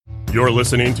You're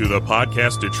listening to the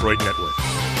Podcast Detroit Network.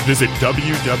 Visit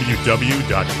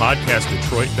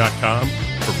www.podcastdetroit.com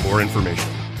for more information.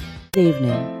 Good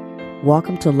evening.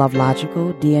 Welcome to Love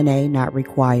Logical, DNA Not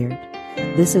Required.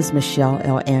 This is Michelle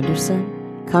L.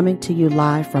 Anderson, coming to you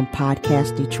live from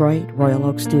Podcast Detroit, Royal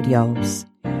Oak Studios.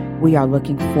 We are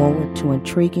looking forward to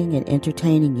intriguing and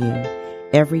entertaining you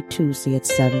every Tuesday at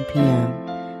 7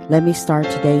 p.m. Let me start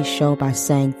today's show by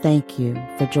saying thank you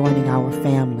for joining our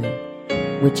family,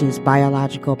 which is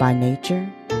biological by nature,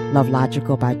 love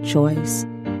logical by choice,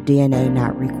 DNA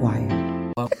not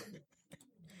required.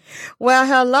 Well,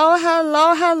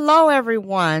 hello,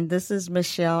 everyone. This is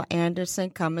Michelle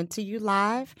Anderson coming to you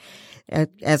live.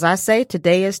 As I say,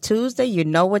 today is Tuesday. You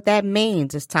know what that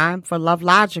means. It's time for Love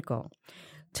Logical.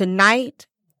 Tonight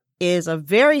is a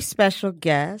very special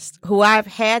guest who I've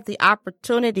had the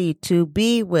opportunity to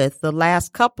be with the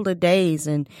last couple of days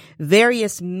in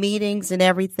various meetings and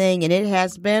everything, and it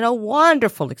has been a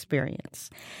wonderful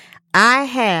experience. I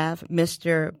have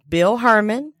Mr. Bill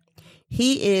Herman.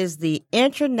 He is the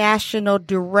International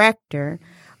Director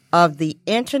of the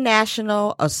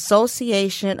International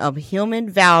Association of Human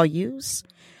Values,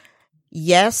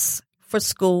 Yes for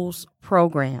Schools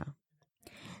program.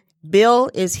 Bill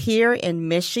is here in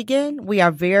Michigan. We are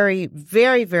very,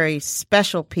 very, very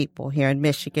special people here in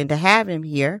Michigan to have him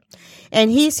here.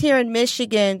 And he's here in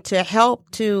Michigan to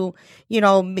help to,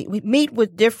 meet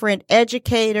with different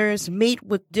educators, meet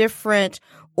with different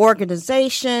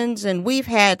organizations. And we've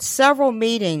had several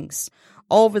meetings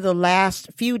over the last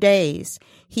few days.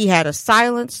 He had a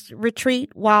silence retreat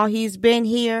while he's been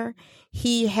here.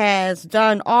 He has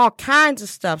done all kinds of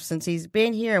stuff since he's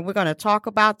been here, and we're going to talk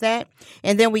about that.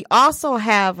 And then we also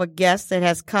have a guest that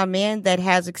has come in that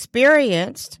has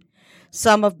experienced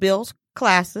some of Bill's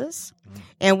classes.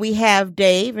 And we have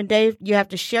Dave. And Dave, you have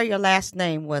to share your last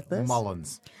name with us.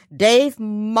 Mullins. Dave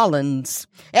Mullins.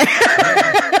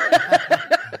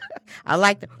 I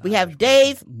like that. We have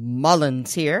Dave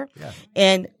Mullins here. Yeah.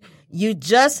 And you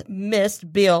just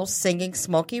missed Bill singing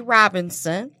Smokey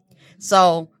Robinson.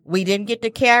 So we didn't get the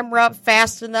camera up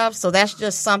fast enough. So that's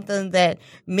just something that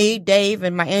me, Dave,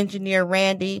 and my engineer,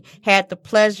 Randy, had the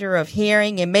pleasure of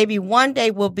hearing. And maybe one day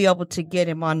we'll be able to get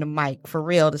him on the mic for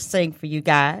real to sing for you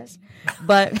guys.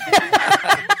 But,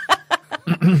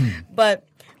 but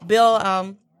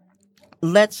Bill,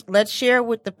 let's share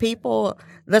with the people.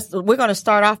 We're going to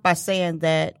start off by saying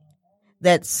that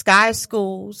Sky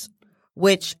Schools,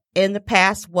 which in the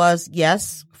past was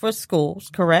Yes for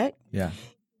Schools, correct? Yeah.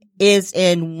 Is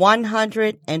in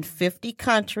 150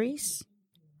 countries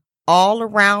all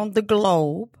around the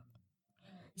globe.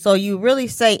 So you really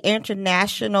say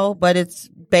international, but it's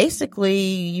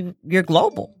basically you're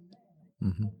global.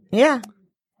 Mm-hmm. Yeah.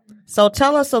 So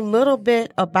tell us a little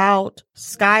bit about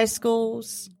Sky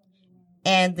Schools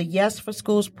and the Yes for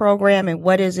Schools program, and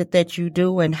what is it that you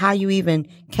do and how you even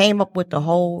help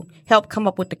come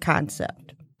up with the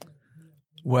concept.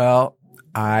 Well,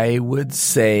 I would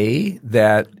say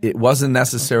that it wasn't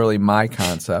necessarily my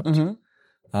concept,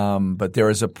 but there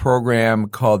is a program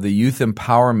called the Youth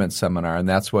Empowerment Seminar, and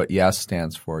that's what YES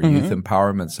stands for, Youth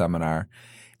Empowerment Seminar.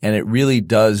 And it really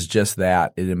does just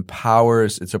that.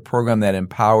 It's a program that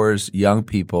empowers young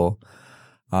people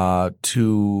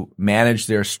to manage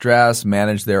their stress,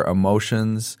 manage their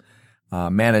emotions,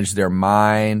 manage their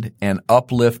mind, and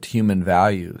uplift human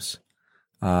values.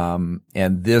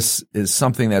 And this is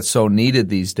something that's so needed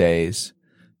these days,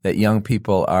 that young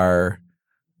people are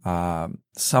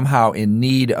somehow in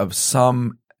need of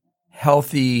some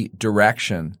healthy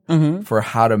direction for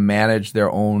how to manage their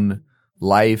own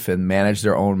life and manage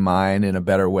their own mind in a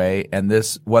better way. And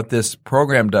what this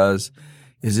program does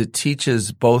is it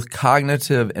teaches both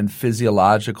cognitive and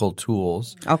physiological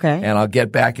tools. Okay. And I'll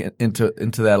get back into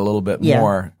that a little bit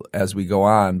more as we go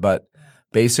on, but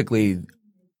basically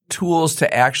tools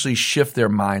to actually shift their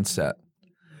mindset,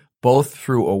 both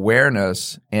through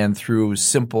awareness and through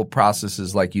simple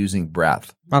processes like using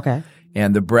breath. Okay.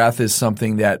 And the breath is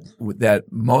something that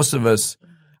most of us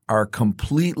are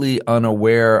completely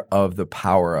unaware of the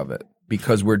power of it,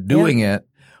 because we're doing it.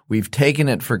 We've taken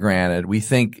it for granted. We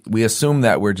assume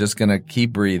that we're just going to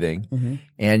keep breathing.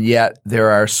 And yet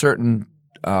there are certain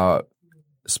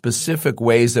specific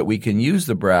ways that we can use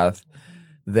the breath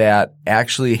that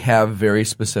actually have very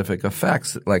specific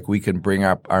effects. Like we can bring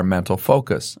up our mental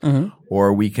focus,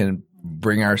 or we can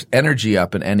bring our energy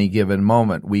up in any given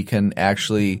moment. We can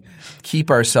actually keep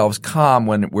ourselves calm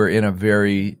when we're in a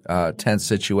very tense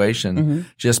situation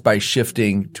just by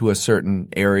shifting to a certain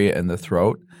area in the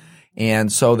throat.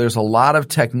 And so there's a lot of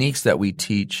techniques that we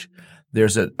teach.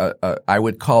 There's I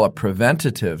would call a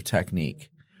preventative technique,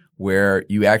 where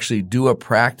you actually do a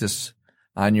practice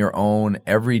on your own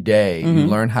every day. You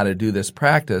learn how to do this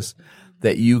practice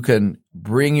that you can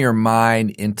bring your mind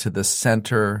into the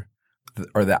center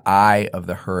or the eye of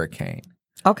the hurricane.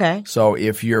 Okay. So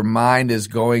if your mind is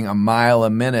going a mile a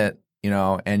minute,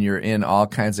 and you're in all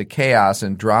kinds of chaos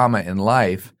and drama in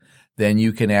life, then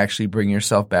you can actually bring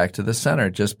yourself back to the center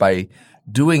just by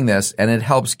doing this, and it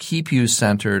helps keep you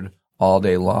centered all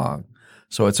day long.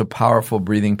 So it's a powerful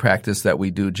breathing practice that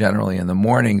we do generally in the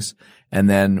mornings, and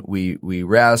then we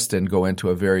rest and go into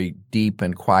a very deep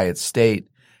and quiet state,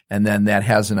 and then that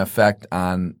has an effect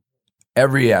on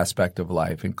every aspect of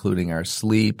life, including our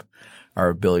sleep, our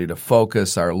ability to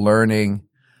focus, our learning,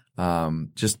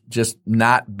 just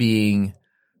not being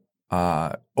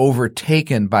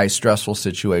overtaken by stressful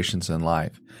situations in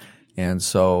life. And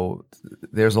so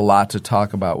there's a lot to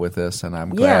talk about with this, and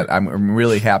I'm glad. Yeah. I'm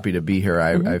really happy to be here.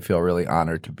 I feel really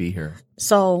honored to be here.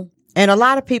 So, and a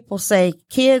lot of people say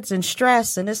kids and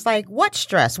stress, and it's like, what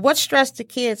stress? What stress do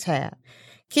kids have?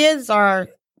 Kids are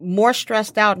more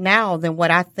stressed out now than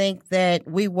what I think that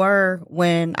we were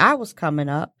when I was coming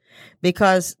up,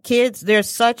 because kids,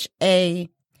 there's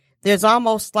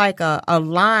almost like a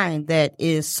line that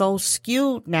is so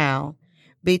skewed now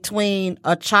between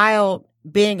a child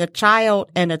being a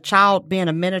child and a child being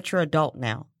a miniature adult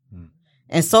now.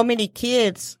 And so many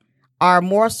kids are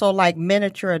more so like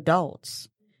miniature adults.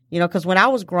 Because when I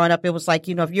was growing up, it was like,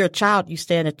 if you're a child, you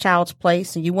stay in a child's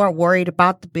place and you weren't worried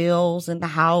about the bills in the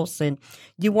house and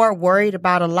you weren't worried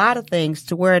about a lot of things,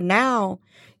 to where now,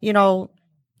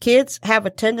 kids have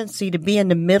a tendency to be in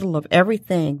the middle of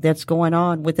everything that's going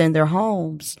on within their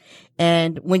homes.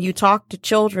 And when you talk to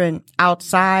children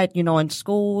outside, in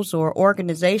schools or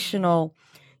organizational,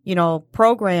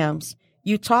 programs,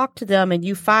 you talk to them and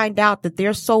you find out that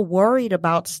they're so worried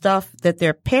about stuff that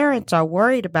their parents are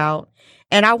worried about.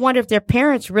 And I wonder if their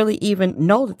parents really even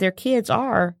know that their kids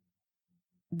are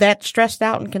that stressed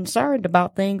out and concerned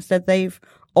about things that they've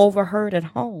overheard at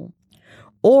home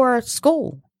or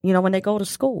school. When they go to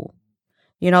school,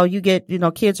 you get,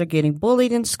 kids are getting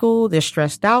bullied in school. They're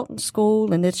stressed out in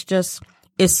school. And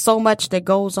it's so much that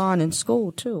goes on in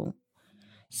school too.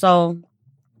 So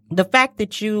the fact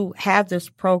that you have this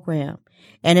program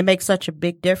and it makes such a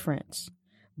big difference.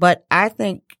 But I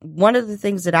think one of the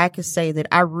things that I could say that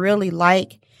I really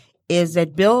like is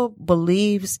that Bill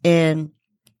believes in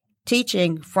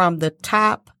teaching from the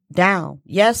top down.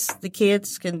 Yes, the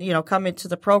kids can, come into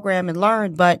the program and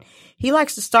learn, but he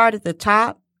likes to start at the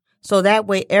top. So that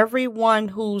way everyone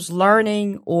who's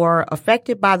learning or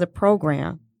affected by the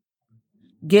program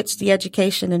gets the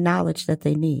education and knowledge that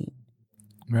they need.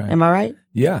 Right. Am I right?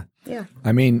 Yeah. Yeah.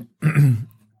 I mean,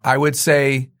 I would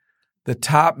say the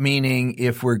top, meaning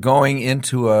if we're going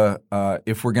into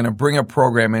if we're going to bring a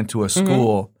program into a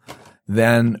school,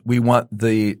 then we want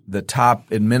the top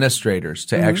administrators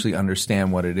to actually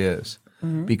understand what it is.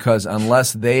 Because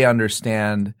unless they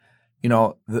understand,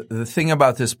 the thing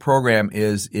about this program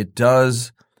is it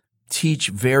does teach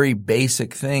very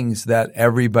basic things that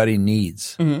everybody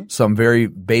needs, some very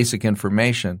basic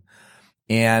information.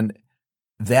 And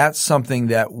that's something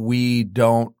that we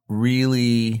don't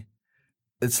really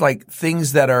 – it's like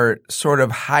things that are sort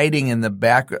of hiding in the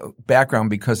background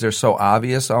because they're so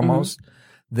obvious almost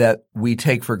that we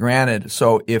take for granted.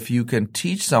 So if you can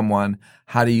teach someone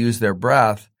how to use their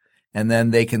breath, and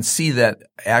then they can see that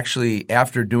actually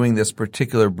after doing this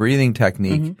particular breathing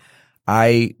technique,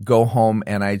 I go home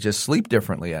and I just sleep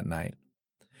differently at night.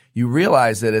 You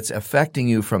realize that it's affecting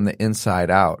you from the inside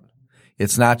out.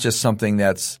 It's not just something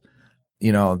that's,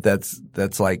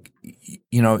 that's like,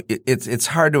 it's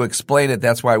hard to explain it.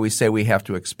 That's why we say we have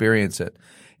to experience it.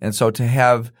 And so to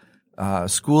have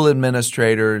school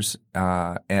administrators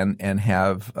and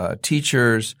have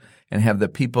teachers and have the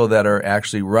people that are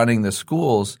actually running the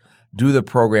schools do the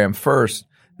program first,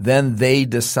 then they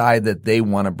decide that they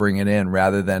want to bring it in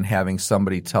rather than having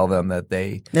somebody tell them that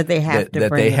they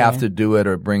have to do it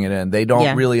or bring it in. They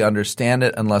don't really understand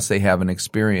it unless they have an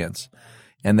experience.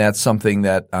 And that's something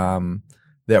that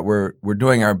that we're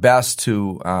doing our best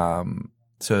to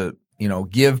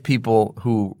give people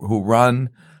who run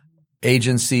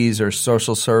agencies or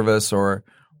social service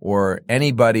or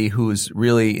anybody who's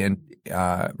really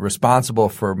responsible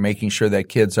for making sure that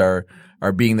kids are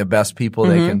being the best people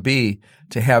they can be,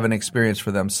 to have an experience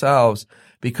for themselves,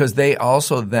 because they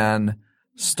also then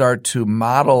start to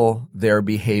model their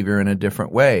behavior in a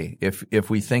different way. If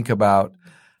we think about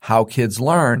how kids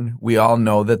learn, we all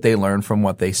know that they learn from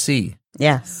what they see.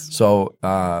 Yes. So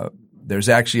there's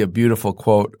actually a beautiful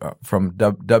quote from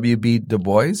W.B. Du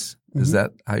Bois. Is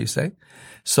that how you say?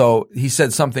 So he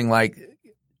said something like,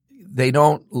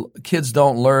 kids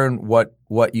don't learn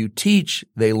what you teach,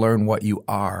 they learn what you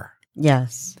are.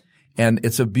 Yes. And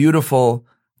it's a beautiful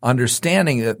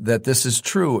understanding that this is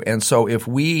true. And so if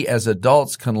we as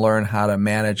adults can learn how to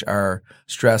manage our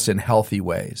stress in healthy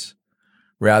ways,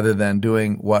 rather than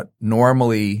doing what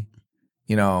normally,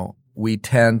 we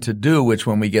tend to do, which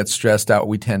when we get stressed out,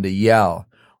 we tend to yell,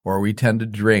 or we tend to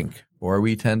drink, or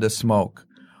we tend to smoke,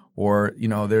 or,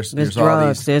 there's drugs, all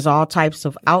these. There's all types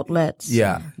of outlets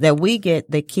that we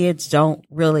get that kids don't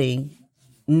really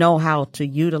know how to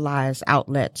utilize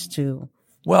outlets to.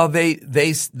 Well, they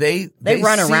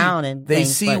run around and they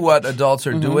see what adults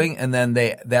are doing, and then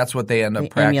that's what they end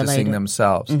up practicing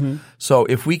themselves. Mm-hmm. So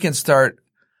if we can start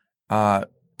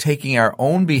taking our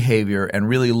own behavior and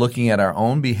really looking at our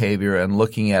own behavior and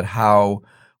looking at how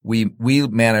we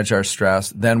manage our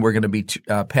stress, then we're going to be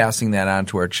passing that on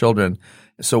to our children.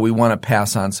 So we want to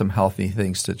pass on some healthy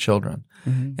things to children.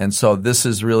 Mm-hmm. And so this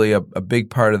is really a big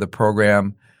part of the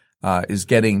program. Is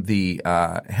getting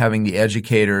having the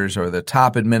educators or the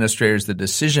top administrators, the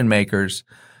decision makers,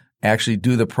 actually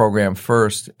do the program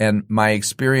first. And my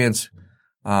experience,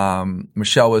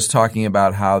 Michelle was talking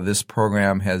about how this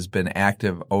program has been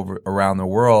active around the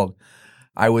world.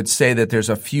 I would say that there's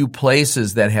a few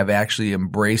places that have actually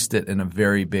embraced it in a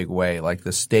very big way, like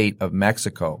the state of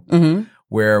Mexico, mm-hmm.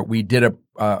 where we did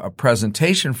a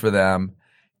presentation for them,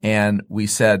 and we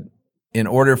said, in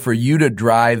order for you to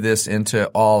drive this into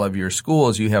all of your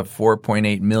schools, you have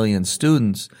 4.8 million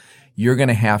students. You're going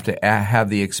to have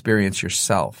the experience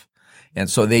yourself. And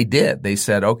so they did. They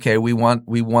said, okay, we want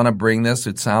to bring this.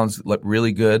 It sounds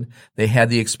really good. They had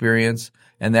the experience,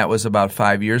 and that was about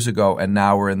 5 years ago. And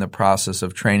now we're in the process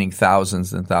of training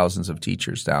thousands and thousands of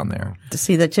teachers down there. To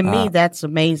see that, to me, that's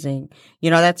amazing.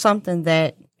 That's something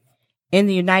that in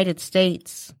the United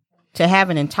States, to have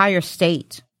an entire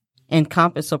state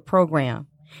encompass a program,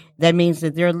 that means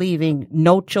that they're leaving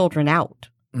no children out.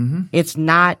 Mm-hmm. It's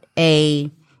not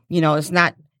it's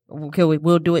not, okay,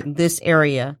 we'll do it in this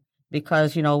area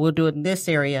because, we'll do it in this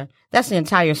area. That's the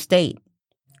entire state.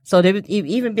 So they would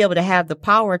even be able to have the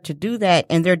power to do that,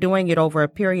 and they're doing it over a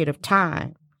period of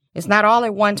time. It's not all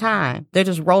at one time. They're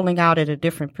just rolling out at a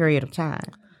different period of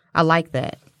time. I like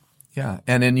that. Yeah.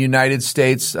 And in the United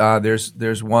States,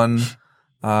 there's one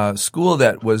school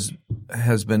that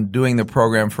has been doing the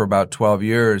program for about 12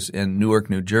 years in Newark,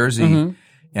 New Jersey, mm-hmm.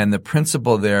 and the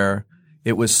principal there,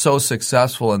 it was so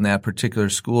successful in that particular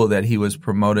school that he was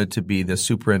promoted to be the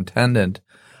superintendent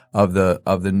of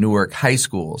the Newark high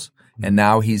schools, and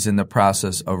now he's in the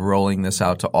process of rolling this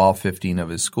out to all 15 of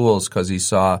his schools because he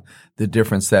saw the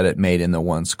difference that it made in the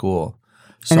one school.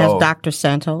 And that's Dr.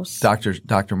 Santos?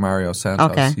 Dr. Mario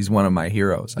Santos. Okay. He's one of my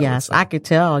heroes. Yes, I could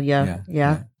tell.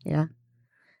 Yeah.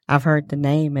 I've heard the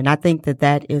name, and I think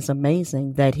that is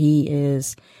amazing that he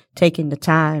is taking the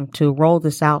time to roll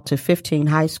this out to 15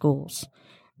 high schools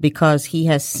because he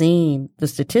has seen the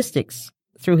statistics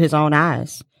through his own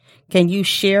eyes. Can you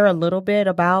share a little bit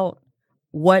about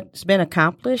what's been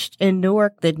accomplished in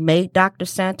Newark that made Dr.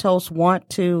 Santos want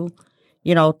to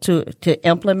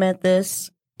implement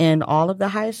this in all of the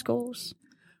high schools?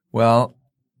 Well,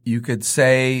 you could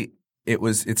say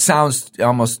it sounds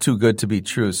almost too good to be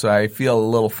true. So I feel a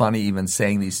little funny even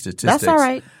saying these statistics. That's all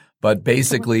right. But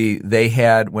basically they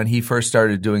had, when he first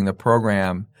started doing the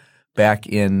program back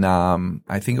in,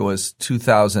 I think it was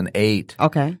 2008.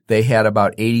 Okay. They had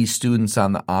about 80 students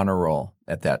on the honor roll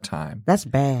at that time. That's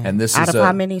bad. And this out is of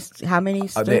how many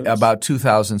students? About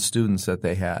 2,000 students that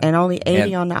they had. And only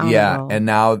 80 on the honor roll. Yeah. And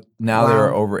now there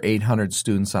are over 800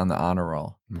 students on the honor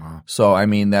roll. Wow. So, I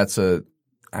think that's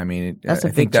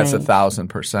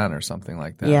 1,000% or something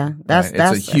like that. Yeah, that's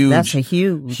a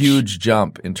huge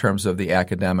jump in terms of the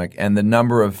academic, and the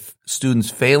number of students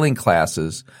failing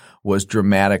classes was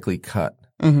dramatically cut.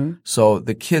 Mm-hmm. So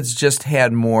the kids just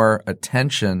had more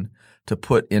attention to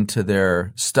put into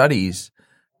their studies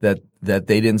that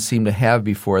they didn't seem to have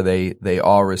before they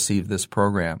all received this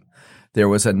program. There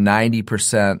was a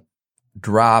 90%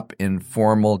 drop in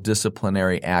formal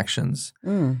disciplinary actions.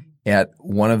 At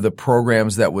one of the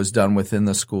programs that was done within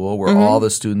the school where all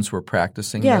the students were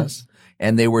practicing this,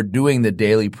 and they were doing the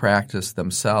daily practice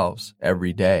themselves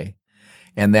every day.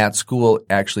 And that school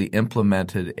actually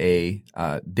implemented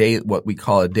what we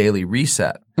call a daily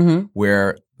reset,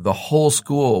 where the whole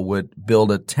school would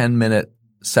build a 10-minute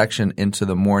section into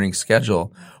the morning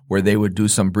schedule where they would do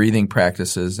some breathing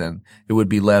practices, and it would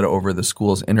be led over the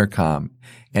school's intercom.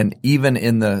 And even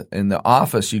in the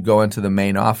office, you go into the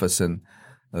main office, and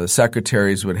the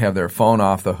secretaries would have their phone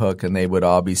off the hook, and they would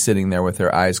all be sitting there with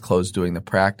their eyes closed doing the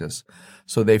practice.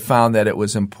 So they found that it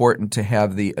was important to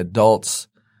have the adults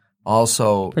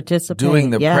also Participate, doing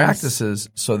the yes. practices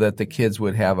so that the kids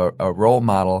would have a role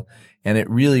model. And it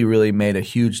really, really made a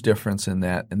huge difference in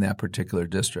that particular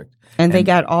district. And they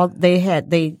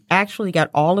actually got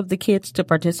all of the kids to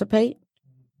participate?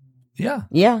 Yeah.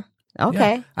 Yeah.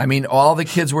 Okay. Yeah. I mean, all the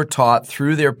kids were taught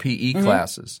through their PE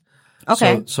classes.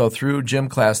 Okay. So through gym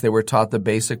class, they were taught the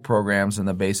basic programs and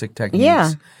the basic techniques.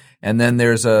 Yeah. And then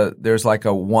there's like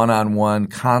a one-on-one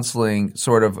counseling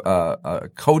sort of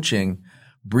coaching,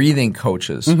 breathing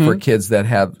coaches for kids that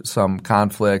have some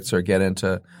conflicts or get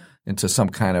into some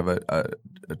kind of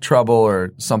a trouble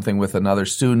or something with another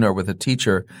student or with a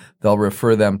teacher. They'll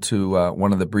refer them to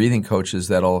one of the breathing coaches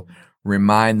that'll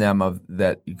remind them of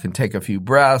that you can take a few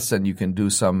breaths and you can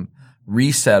do some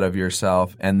reset of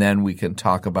yourself, and then we can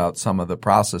talk about some of the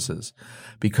processes.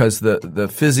 Because the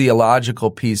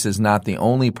physiological piece is not the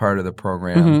only part of the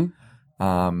program.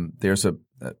 There's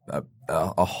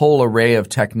a whole array of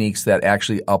techniques that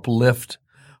actually uplift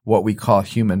what we call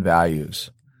human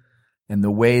values. And the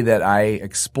way that I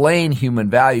explain human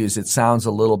values, it sounds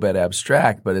a little bit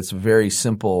abstract, but it's a very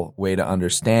simple way to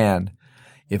understand.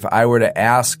 If I were to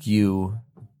ask you,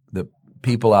 the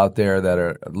people out there that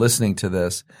are listening to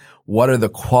this, what are the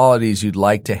qualities you'd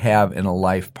like to have in a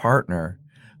life partner,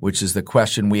 which is the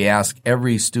question we ask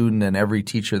every student and every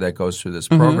teacher that goes through this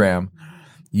program,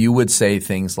 you would say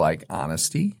things like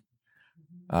honesty,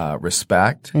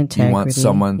 respect. Integrity. You want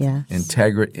someone Yes.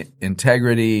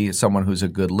 integrity, someone who's a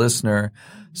good listener,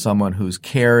 someone who's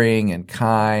caring and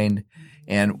kind,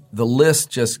 and the list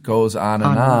just goes on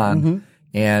and on.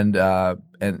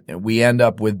 And we end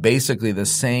up with basically the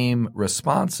same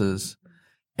responses.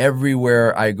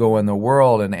 Everywhere I go in the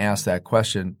world and ask that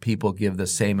question, people give the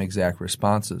same exact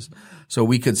responses. So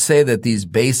we could say that these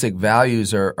basic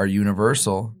values are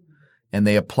universal and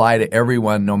they apply to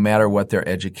everyone no matter what their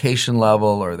education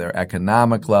level or their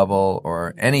economic level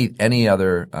or any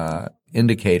other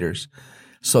indicators.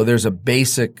 So there's a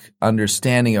basic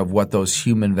understanding of what those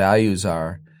human values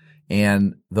are,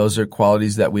 and those are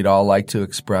qualities that we'd all like to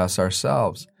express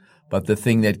ourselves. But the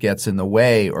thing that gets in the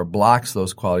way or blocks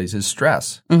those qualities is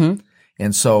stress.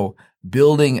 And so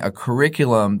building a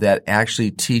curriculum that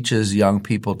actually teaches young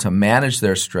people to manage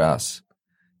their stress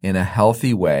in a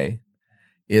healthy way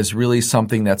is really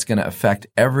something that's going to affect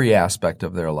every aspect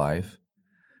of their life,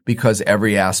 because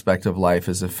every aspect of life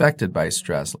is affected by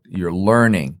stress. Your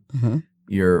learning,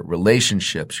 your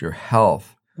relationships, your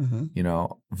health,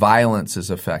 violence is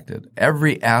affected.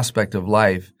 Every aspect of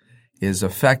life is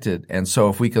affected. And so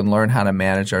if we can learn how to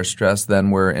manage our stress, then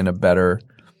we're in a better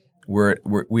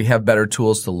we have better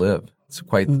tools to live. It's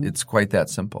quite that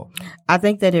simple. I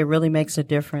think that it really makes a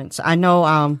difference. I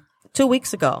know 2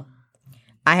 weeks ago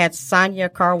I had Sonia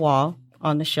Carwall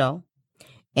on the show,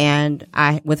 and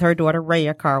with her daughter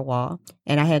Rhea Carwall,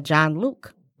 and I had John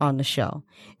Luke on the show.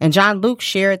 And John Luke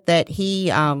shared that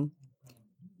he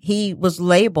was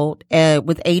labeled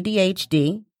with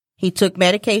ADHD. He took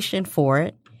medication for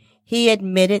it. He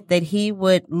admitted that he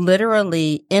would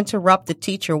literally interrupt the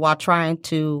teacher while trying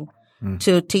to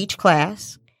teach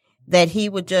class, that he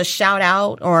would just shout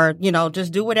out or,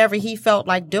 just do whatever he felt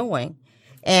like doing.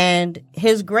 And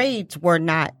his grades were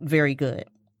not very good.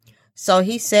 So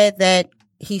he said that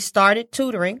he started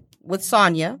tutoring with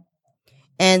Sonia,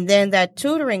 and then that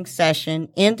tutoring session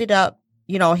ended up,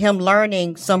 him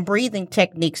learning some breathing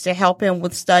techniques to help him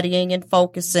with studying and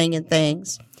focusing and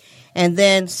things. And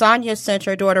then Sonia sent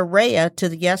her daughter Rhea to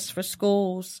the Yes for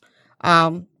Schools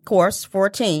course for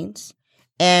teens.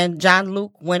 And John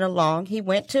Luke went along. He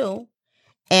went too.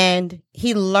 And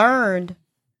he learned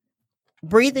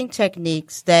breathing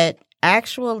techniques that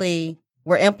actually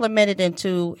were implemented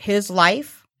into his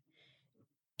life,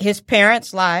 his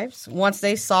parents' lives, once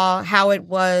they saw how it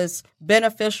was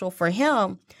beneficial for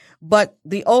him. But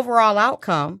the overall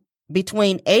outcome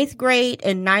between 8th grade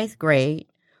and 9th grade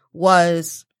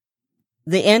was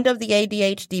the end of the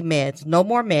ADHD meds, no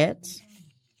more meds,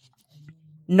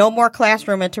 no more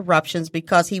classroom interruptions,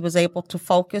 because he was able to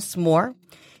focus more.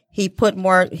 He put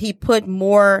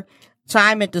more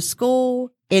time into school.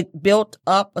 It built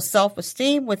up a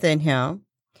self-esteem within him.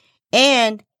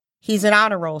 And he's an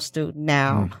honor roll student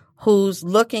now who's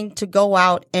looking to go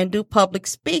out and do public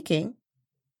speaking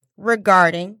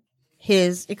regarding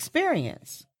his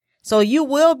experience. So you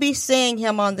will be seeing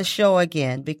him on the show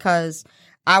again, because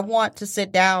I want to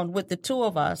sit down with the two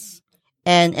of us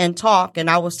and talk. And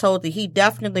I was told that he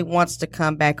definitely wants to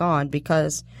come back on,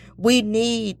 because we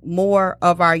need more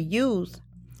of our youth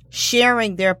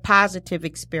sharing their positive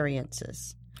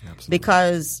experiences. Absolutely.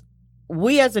 Because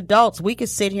we as adults, we could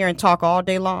sit here and talk all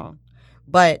day long.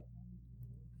 But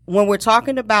when we're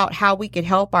talking about how we could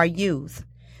help our youth,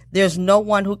 there's no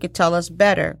one who can tell us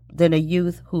better than a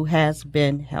youth who has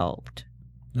been helped.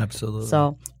 Absolutely.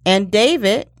 So, and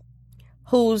David,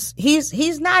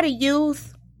 he's not a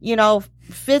youth,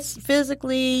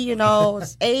 physically,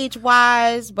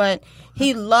 age-wise, but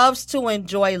he loves to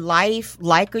enjoy life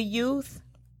like a youth,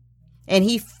 and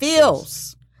he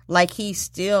feels like he's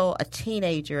still a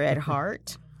teenager at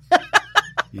heart.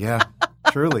 Yeah,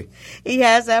 truly. He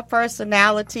has that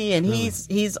personality, and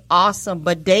he's awesome.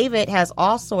 But David has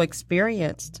also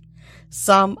experienced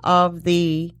some of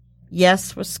the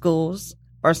Yes for Schools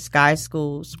or Sky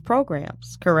Schools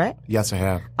programs, correct? Yes, I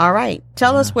have. All right.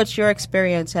 Tell us what your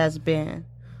experience has been.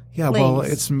 Yeah, Please. well,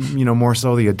 it's more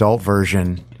so the adult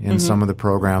version in some of the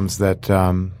programs that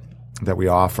we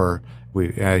offer.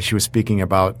 She was speaking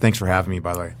about. Thanks for having me,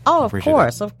 by the way. Oh, of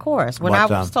course. When I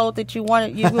was told that you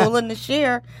were willing to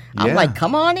share, I'm like,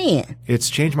 come on in. It's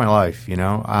changed my life.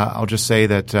 I'll just say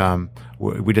that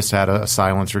we just had a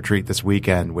silence retreat this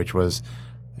weekend, which was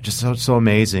just so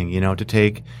amazing. To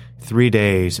take 3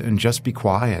 days and just be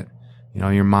quiet.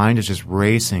 Your mind is just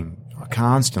racing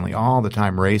constantly, all the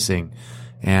time racing,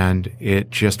 and it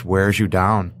just wears you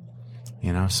down.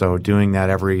 So doing that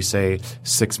every, say,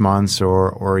 6 months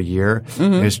or a year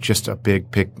is just a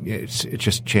big pick. It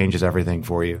just changes everything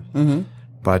for you. Mm-hmm.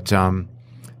 But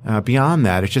beyond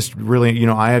that, it's just really,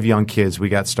 I have young kids. We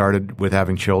got started with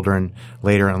having children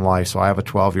later in life. So I have a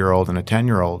 12-year-old and a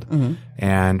 10-year-old. Mm-hmm.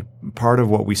 And part of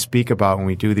what we speak about when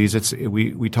we do these,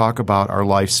 we talk about our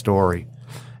life story.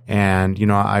 And,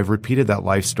 I've repeated that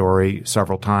life story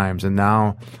several times. And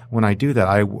now when I do that,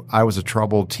 I was a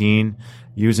troubled teen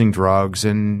using drugs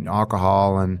and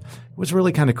alcohol, and it was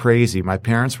really kind of crazy. My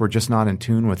parents were just not in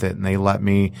tune with it, and they let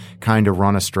me kind of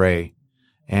run astray.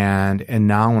 And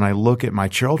now when I look at my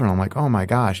children, I'm like, oh my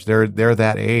gosh, they're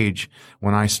that age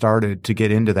when I started to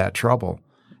get into that trouble.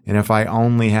 And if I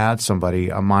only had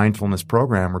a mindfulness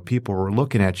program where people were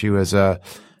looking at you as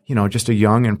just a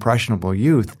young, impressionable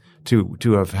youth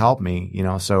to have helped me,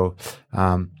 so,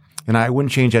 and I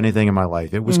wouldn't change anything in my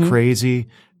life. It was crazy.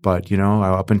 But,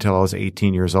 up until I was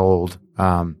 18 years old,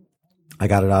 I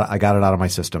got it out of my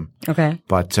system. Okay.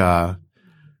 But, so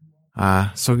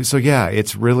yeah,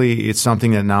 it's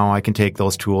something that now I can take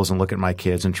those tools and look at my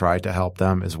kids and try to help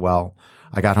them as well.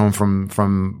 I got home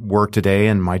from work today,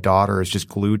 and my daughter is just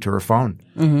glued to her phone.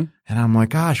 Mm-hmm. And I'm like,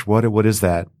 gosh, what is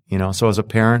that? So as a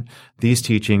parent, these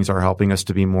teachings are helping us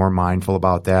to be more mindful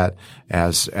about that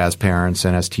as parents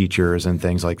and as teachers and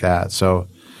things like that. So,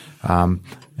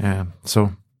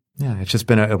 yeah, it's just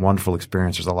been a wonderful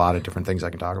experience. There's a lot of different things I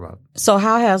can talk about. So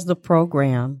how has the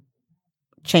program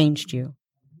changed you?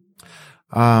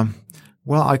 Well,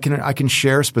 I can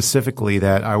share specifically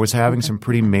that I was having some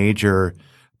pretty major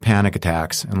panic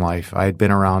attacks in life. I had been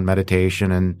around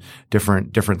meditation and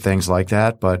different things like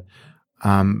that, but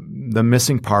the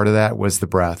missing part of that was the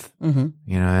breath.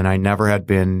 Mm-hmm. And I never had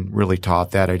been really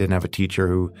taught that. I didn't have a teacher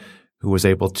who was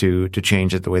able to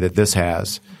change it the way that this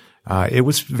has. It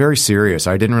was very serious.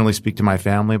 I didn't really speak to my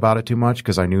family about it too much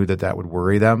because I knew that would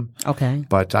worry them. Okay.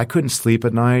 But I couldn't sleep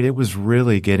at night. It was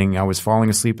really I was falling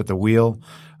asleep at the wheel,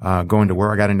 going to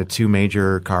work. I got into 2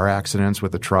 major car accidents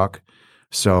with a truck.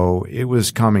 So it was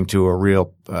coming to a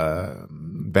real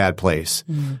bad place.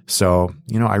 Mm-hmm. So,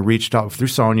 I reached out through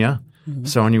Sonia. Mm-hmm.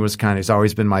 Sonia has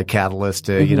always been my catalyst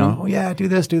to, oh yeah, do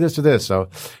this. So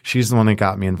she's the one that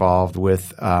got me involved with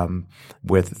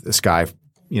the Sky,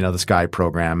 the Sky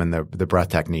program and the breath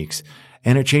techniques.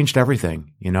 And it changed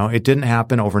everything. It didn't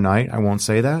happen overnight. I won't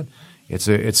say that.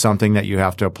 It's something that you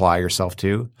have to apply yourself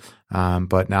to.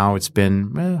 But now it's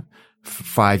been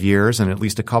 5 years and at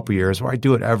least a couple years where I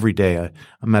do it every day, a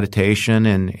meditation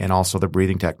and also the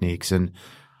breathing techniques. And,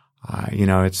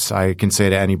 I can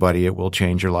say to anybody, it will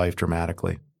change your life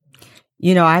dramatically.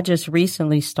 I just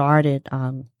recently started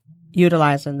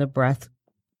utilizing the breath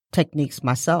techniques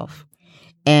myself.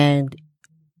 And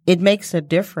it makes a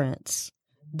difference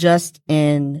just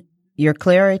in your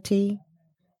clarity,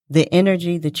 the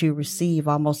energy that you receive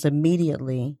almost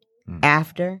immediately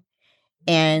after.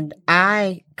 And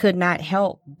I could not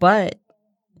help but,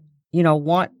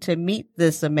 want to meet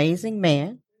this amazing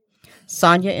man.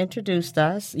 Sonia introduced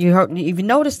us. You've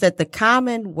noticed that the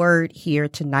common word here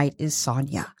tonight is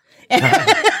Sonia.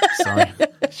 Sonia.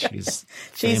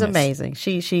 She's amazing.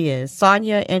 She is.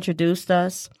 Sonia introduced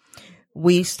us.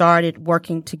 We started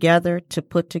working together to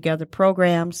put together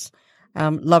programs.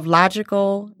 Love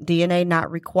Logical, DNA Not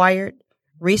Required,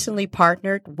 recently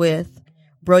partnered with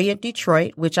Brilliant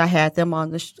Detroit, which I had them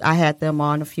on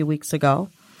a few weeks ago,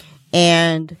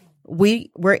 and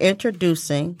we were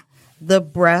introducing the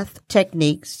breath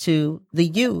techniques to the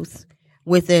youth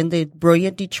within the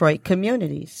Brilliant Detroit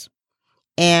communities.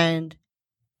 And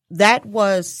that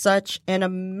was such an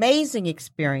amazing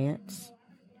experience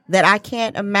that I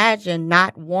can't imagine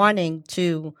not wanting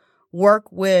to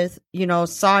work with,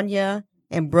 Sonia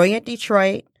and Brilliant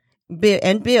Detroit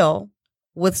and Bill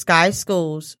with Sky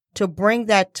Schools to bring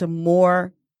that to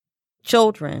more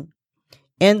children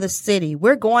in the city.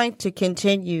 We're going to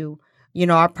continue,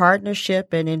 our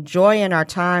partnership and enjoying our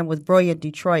time with Brilliant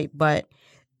Detroit, but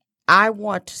I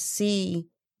want to see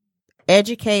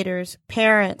educators,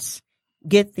 parents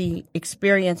get the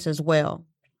experience as well.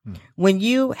 When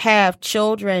you have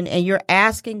children and you're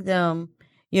asking them,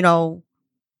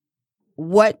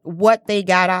 what they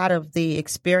got out of the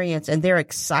experience, and they're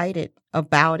excited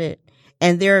about it,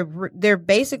 and they're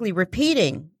basically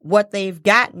repeating what they've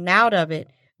gotten out of it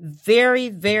very,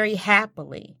 very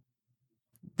happily.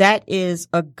 That is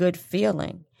a good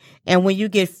feeling. And when you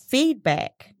get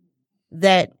feedback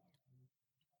that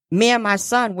me and my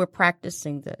son, we're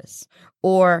practicing this,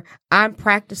 or I'm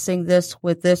practicing this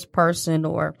with this person,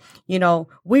 or,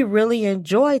 we really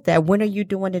enjoyed that. When are you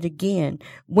doing it again?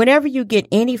 Whenever you get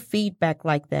any feedback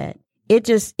like that,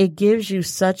 it gives you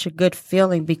such a good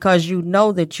feeling, because you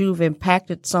know that you've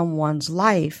impacted someone's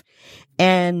life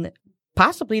and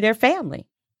possibly their family.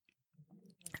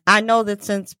 I know that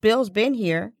since Bill's been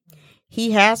here,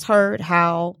 he has heard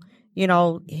how,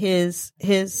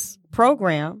 his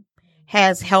program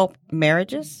has helped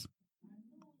marriages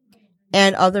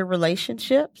and other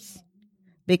relationships,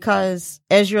 because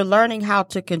as you're learning how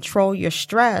to control your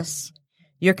stress,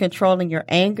 you're controlling your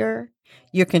anger,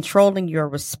 you're controlling your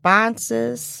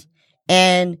responses,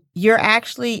 and you're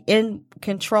actually in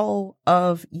control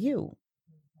of you.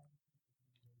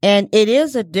 And it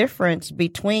is a difference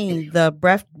between the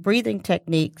breathing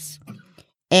techniques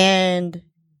and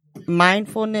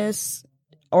mindfulness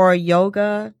or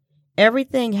yoga.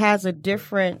 Everything has a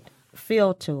different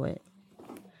feel to it,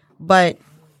 but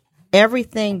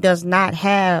everything does not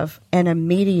have an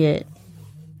immediate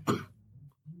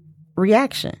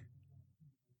reaction.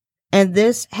 And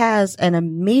this has an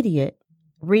immediate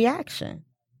reaction.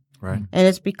 Right. And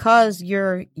it's because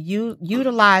you're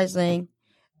utilizing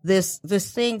this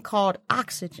thing called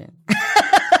oxygen.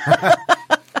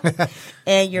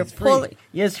 And you're pulling,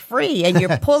 it's free, and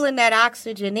you're pulling that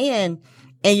oxygen in,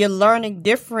 and you're learning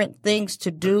different things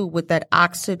to do with that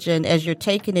oxygen as you're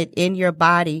taking it in your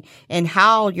body, and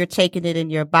how you're taking it in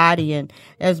your body. And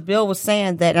as Bill was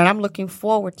saying that, and I'm looking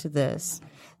forward to this,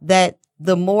 that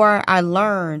the more I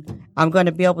learn, I'm going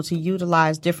to be able to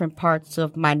utilize different parts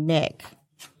of my neck.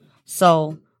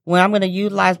 So when I'm going to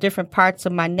utilize different parts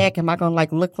of my neck, am I going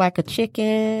to look like a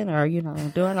chicken, or,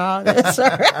 doing all this?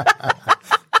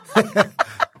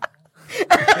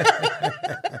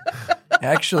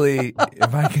 Actually,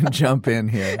 if I can jump in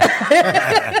here,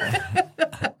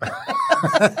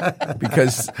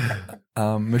 because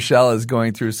Michelle is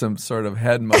going through some sort of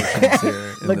head motions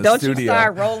here in Look, the don't studio. you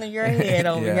start rolling your head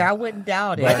over here. I wouldn't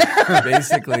doubt it. But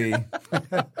basically,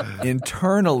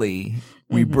 internally,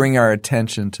 we bring our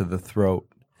attention to the throat,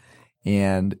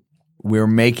 and we're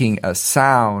making a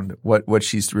sound. What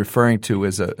she's referring to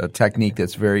is a technique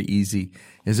that's very easy.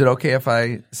 Is it okay if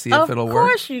I see if it'll work? Of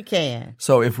course you can.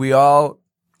 So if we all,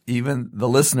 even the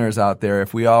listeners out there,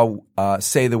 if we all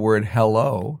say the word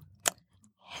hello.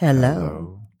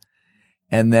 Hello.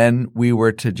 And then we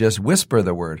were to just whisper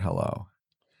the word hello.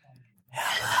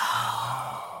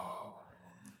 Hello.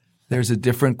 There's a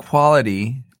different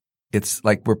quality. It's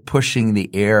like we're pushing the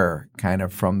air kind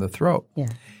of from the throat. Yeah.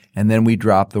 And then we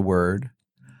drop the word.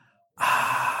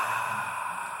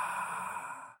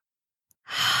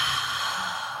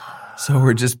 So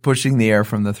we're just pushing the air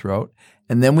from the throat.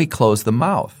 And then we close the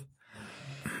mouth.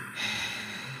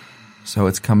 So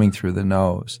it's coming through the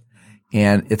nose.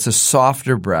 And it's a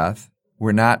softer breath.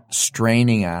 We're not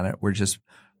straining on it. We're just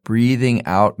breathing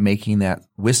out, making that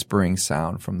whispering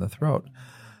sound from the throat.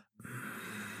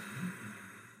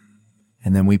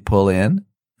 And then we pull in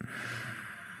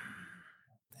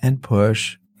and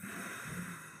push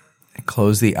and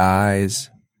close the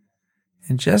eyes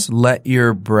and just let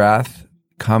your breath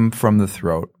come from the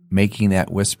throat, making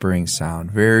that whispering sound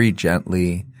very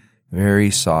gently, very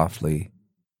softly.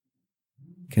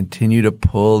 Continue to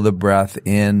pull the breath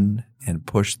in and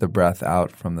push the breath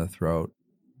out from the throat.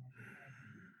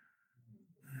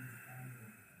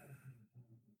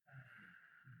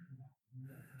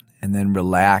 And then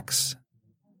relax.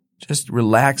 Just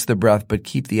relax the breath, but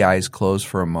keep the eyes closed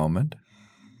for a moment.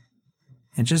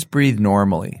 And just breathe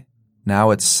normally. Now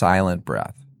it's silent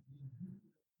breath.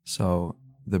 So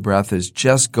the breath is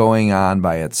just going on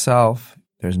by itself.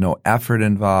 There's no effort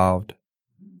involved.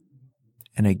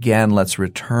 And again, let's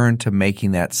return to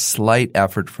making that slight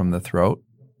effort from the throat.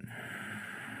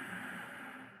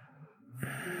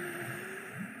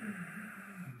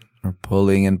 We're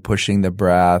pulling and pushing the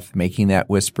breath, making that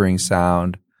whispering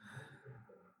sound.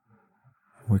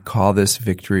 We call this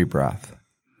victory breath.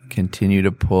 Continue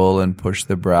to pull and push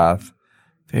the breath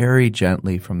very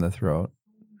gently from the throat.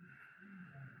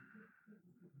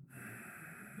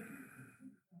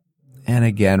 And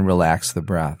again, relax the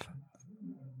breath.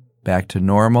 Back to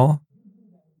normal.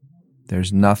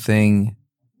 There's nothing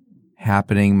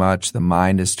happening much. The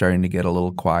mind is starting to get a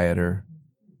little quieter.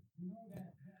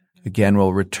 Again,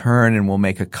 we'll return and we'll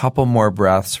make a couple more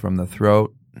breaths from the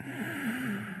throat.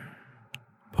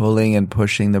 Pulling and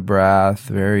pushing the breath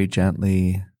very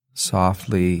gently,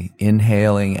 softly,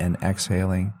 inhaling and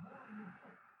exhaling.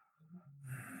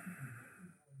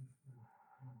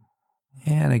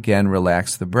 And again,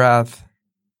 relax the breath.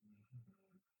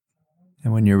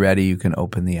 And when you're ready, you can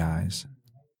open the eyes.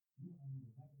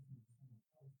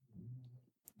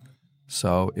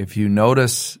 So if you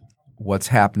notice what's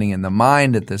happening in the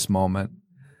mind at this moment,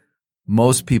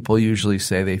 most people usually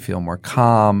say they feel more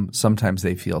calm. Sometimes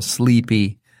they feel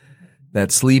sleepy.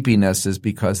 That sleepiness is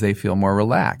because they feel more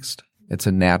relaxed. It's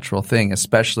a natural thing,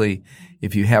 especially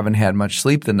if you haven't had much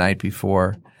sleep the night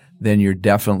before, then you're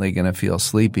definitely going to feel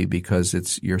sleepy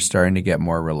because you're starting to get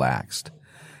more relaxed.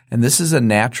 And this is a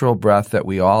natural breath that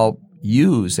we all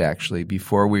use actually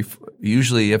before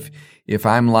usually if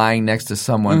I'm lying next to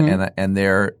someone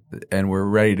and we're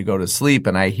ready to go to sleep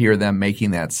and I hear them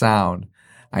making that sound,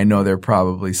 I know they're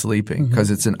probably sleeping because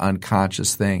it's an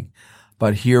unconscious thing.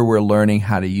 But here we're learning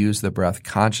how to use the breath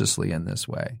consciously in this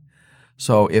way.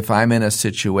 So if I'm in a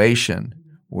situation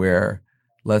where,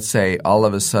 let's say, all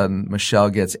of a sudden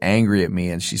Michelle gets angry at me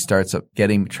and she starts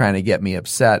trying to get me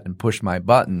upset and push my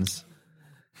buttons.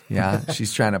 Yeah,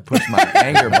 she's trying to push my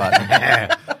anger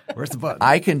button. Where's the button?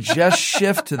 I can just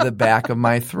shift to the back of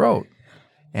my throat,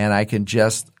 and I can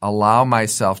just allow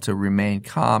myself to remain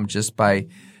calm just by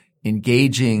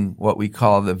engaging what we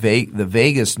call the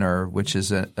vagus nerve, which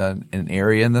is an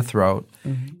area in the throat.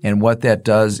 Mm-hmm. And what that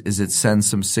does is it sends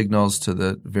some signals to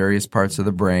the various parts of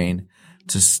the brain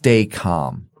to stay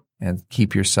calm and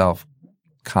keep yourself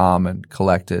calm and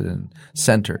collected and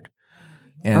centered.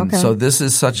 And so this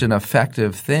is such an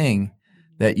effective thing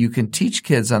that you can teach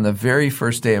kids on the very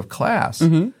first day of class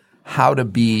how to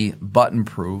be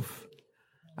button-proof.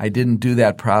 I didn't do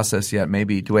that process yet.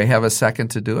 Maybe, do I have a second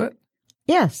to do it?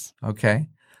 Yes. Okay.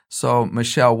 So,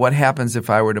 Michelle, what happens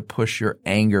if I were to push your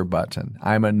anger button?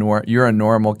 You're a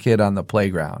normal kid on the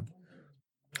playground.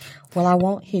 Well, I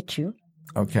won't hit you.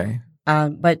 Okay.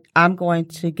 But I'm going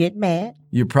to get mad.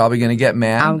 You're probably going to get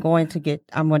mad? I'm going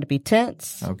to be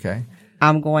tense. Okay.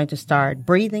 I'm going to start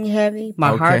breathing heavy.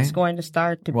 My heart's going to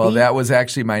start to beat. Well, that was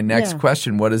actually my next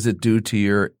question. What does it do to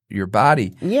your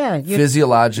body? Yeah.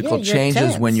 Physiological changes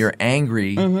tense. when you're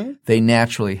angry, they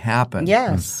naturally happen.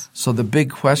 Yes. So the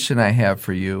big question I have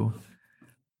for you,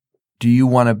 do you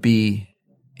want to be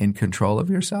in control of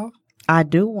yourself? I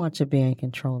do want to be in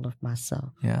control of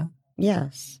myself. Yeah?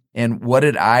 Yes. And what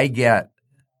did I get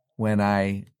when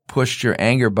I pushed your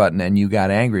anger button and you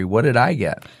got angry? What did I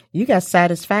get? You got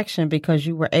satisfaction because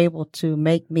you were able to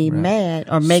make me mad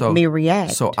or make me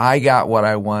react. So I got what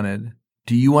I wanted.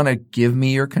 Do you want to give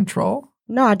me your control?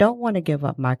 No, I don't want to give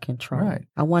up my control. Right.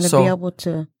 I want to be able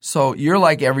to. So you're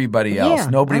like everybody else. Yeah,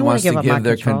 Nobody wants to give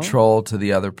their control to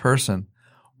the other person.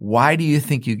 Why do you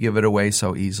think you give it away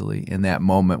so easily in that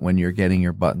moment when you're getting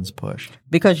your buttons pushed?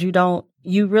 Because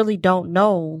you really don't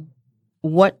know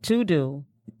what to do.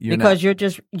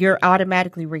 You're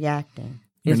automatically reacting.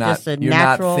 It's just a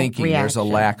natural not thinking. reaction. There's a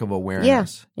lack of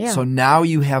awareness. Yeah. So now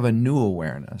you have a new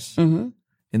awareness. Mm-hmm.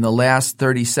 In the last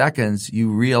 30 seconds,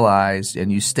 you realized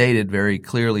and you stated very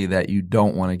clearly that you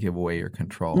don't want to give away your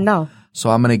control. No. So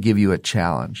I'm going to give you a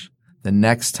challenge. The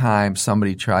next time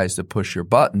somebody tries to push your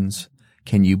buttons,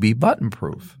 can you be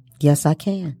button-proof? Yes, I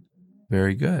can.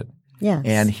 Very good. Yes.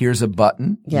 And here's a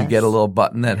button. Yes. You get a little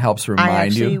button that helps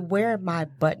remind you. I actually wear my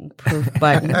button-proof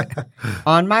button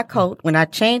on my coat. When I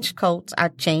change coats, I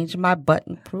change my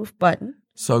button-proof button.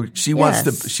 So she wants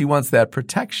that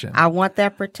protection. I want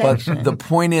that protection. But the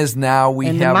point is now we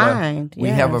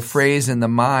have a phrase in the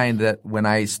mind that when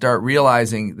I start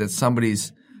realizing that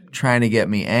somebody's trying to get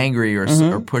me angry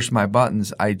or push my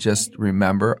buttons, I just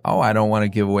remember, I don't want to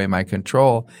give away my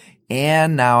control.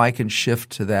 And now I can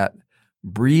shift to that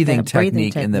breathing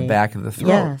technique in the back of the throat.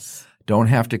 Yes. Don't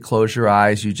have to close your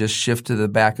eyes. You just shift to the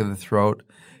back of the throat,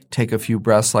 take a few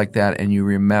breaths like that, and you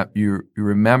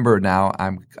remember now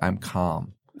I'm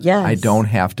calm. Yes. I don't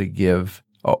have to give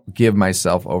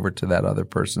myself over to that other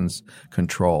person's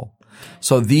control.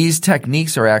 So these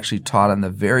techniques are actually taught on the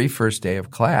very first day of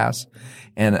class,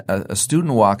 and a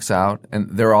student walks out, and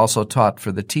they're also taught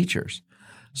for the teachers.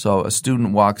 So a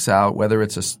student walks out, whether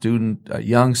it's a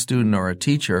young student or a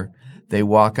teacher, they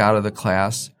walk out of the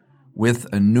class with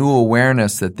a new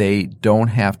awareness that they don't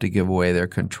have to give away their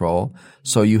control.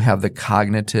 So you have the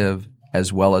cognitive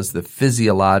as well as the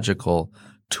physiological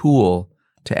tool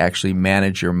to actually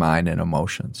manage your mind and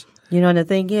emotions. The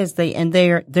thing is,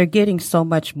 they're getting so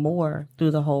much more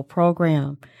through the whole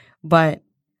program. But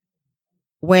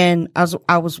when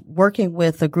I was working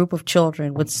with a group of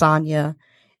children, with Sonia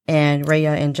and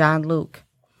Rhea and John Luke,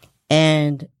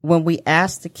 and when we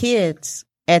asked the kids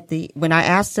when I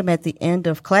asked them at the end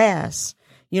of class,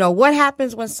 what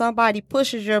happens when somebody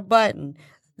pushes your button?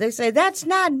 They say, that's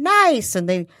not nice. And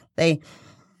they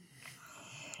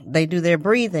do their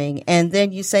breathing. And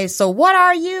then you say, so what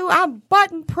are you? I'm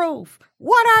button proof.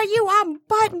 What are you? I'm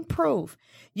button proof.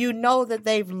 You know that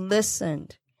they've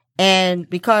listened. And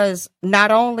because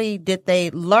not only did they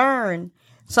learn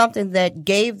something that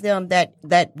gave them that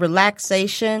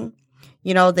relaxation,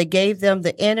 that gave them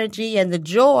the energy and the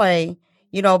joy,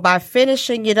 by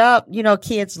finishing it up,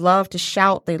 kids love to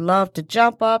shout. They love to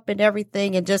jump up and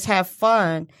everything and just have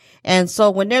fun. And so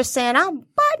when they're saying, I'm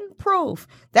button proof,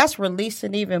 that's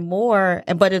releasing even more.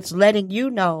 But it's letting you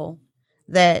know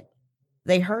that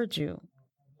they heard you.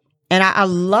 And I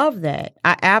love that.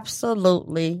 I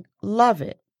absolutely love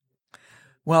it.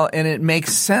 Well, and it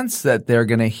makes sense that they're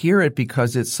going to hear it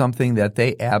because it's something that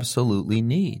they absolutely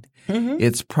need. Mm-hmm.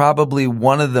 It's probably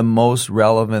one of the most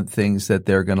relevant things that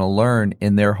they're going to learn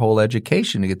in their whole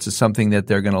education. It's something that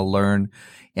they're going to learn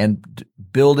and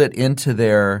build it into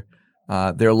their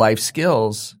life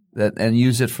skills and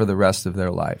use it for the rest of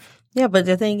their life. Yeah, but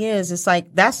the thing is, it's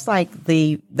like that's like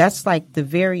the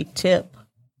very tip,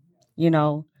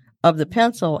 of the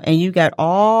pencil, and you got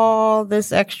all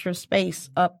this extra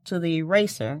space up to the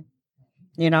eraser,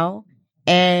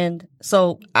 And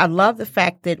so I love the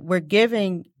fact that we're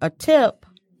giving a tip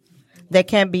that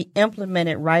can be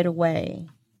implemented right away.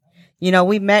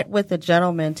 We met with a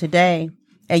gentleman today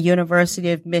at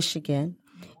University of Michigan,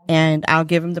 and I'll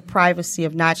give him the privacy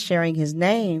of not sharing his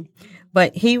name,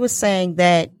 but he was saying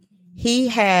that he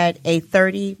had a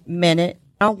 30-minute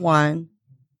one,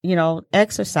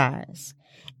 exercise.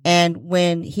 And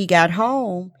when he got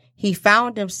home, he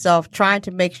found himself trying to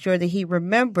make sure that he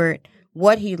remembered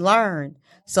what he learned.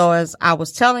 So as I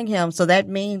was telling him, so that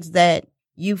means that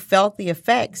you felt the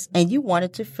effects and you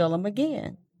wanted to feel them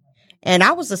again. And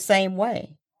I was the same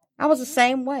way.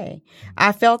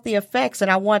 I felt the effects and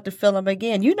I wanted to feel them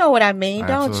again. You know what I mean,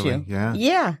 Absolutely. Don't you?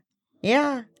 Yeah.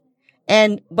 Yeah.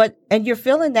 And you're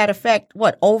feeling that effect,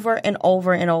 over and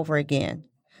over and over again.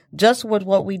 Just with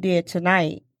what we did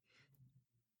tonight.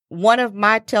 One of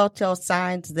my telltale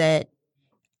signs that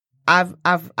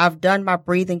I've done my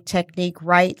breathing technique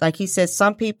right. Like he said,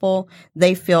 some people,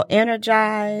 they feel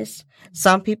energized.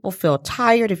 Some people feel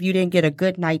tired if you didn't get a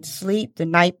good night's sleep the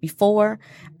night before.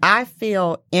 I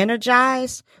feel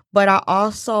energized, but I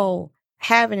also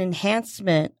have an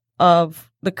enhancement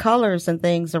of the colors and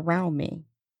things around me.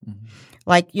 Mm-hmm.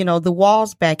 Like, the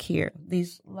walls back here,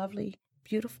 these lovely,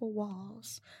 beautiful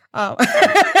walls.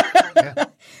 Yeah.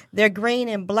 They're green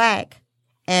and black.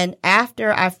 And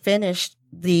after I finished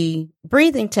the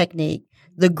breathing technique,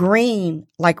 the green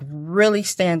really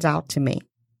stands out to me.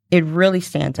 It really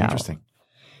stands out. Interesting.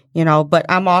 But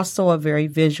I'm also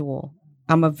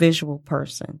I'm a visual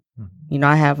person. Mm-hmm.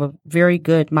 I have a very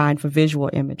good mind for visual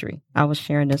imagery. I was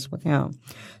sharing this with him.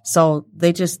 So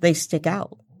they stick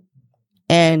out.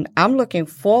 And I'm looking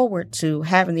forward to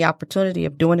having the opportunity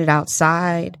of doing it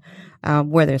outside,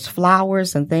 where there's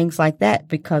flowers and things like that,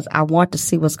 because I want to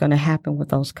see what's going to happen with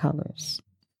those colors.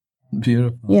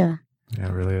 Beautiful. Yeah. Yeah,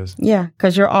 it really is. Yeah,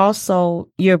 because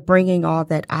you're bringing all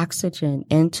that oxygen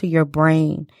into your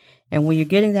brain. And when you're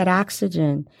getting that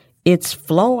oxygen, it's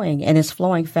flowing and it's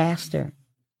flowing faster.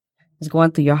 It's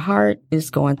going through your heart, it's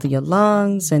going through your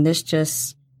lungs, and it's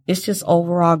just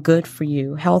overall good for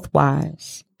you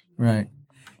health-wise. Right.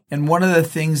 And one of the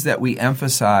things that we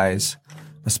emphasize,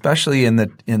 especially in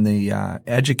the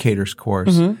educator's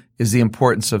course, mm-hmm. is the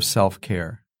importance of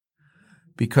self-care.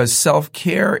 Because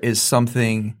self-care is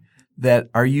something that,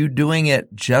 are you doing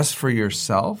it just for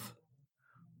yourself?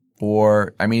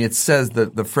 Or, it says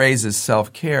that the phrase is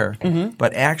self-care, mm-hmm.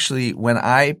 but actually when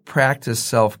I practice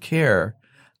self-care,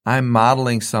 I'm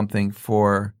modeling something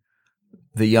for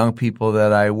the young people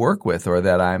that I work with or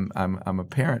that I'm a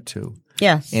parent to.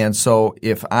 Yes. And so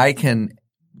if I can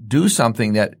do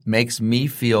something that makes me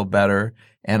feel better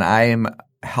and I am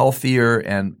healthier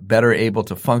and better able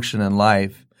to function in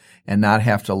life and not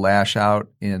have to lash out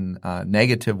in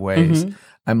negative ways, mm-hmm.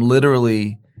 I'm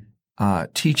literally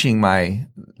teaching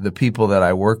the people that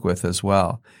I work with as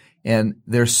well. And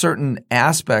there's certain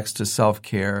aspects to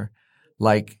self-care,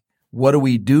 like what do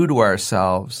we do to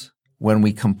ourselves when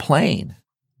we complain?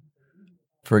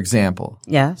 For example.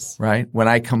 Yes. Right? When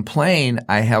I complain,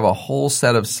 I have a whole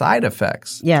set of side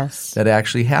effects. Yes. That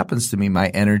actually happens to me. My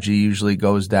energy usually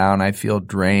goes down. I feel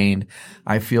drained.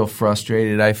 I feel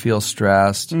frustrated. I feel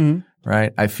stressed.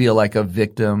 Right? I feel like a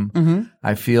victim.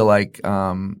 I feel like,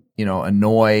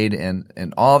 annoyed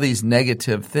and all these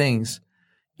negative things.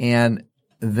 And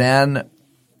then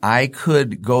I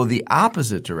could go the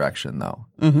opposite direction though.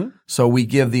 So we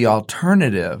give the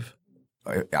alternative.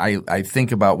 I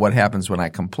think about what happens when I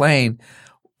complain.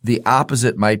 The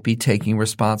opposite might be taking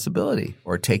responsibility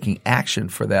or taking action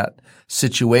for that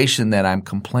situation that I'm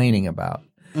complaining about.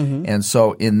 And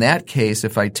so in that case,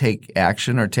 if I take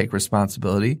action or take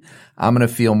responsibility, I'm going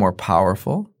to feel more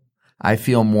powerful. I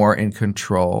feel more in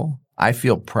control. I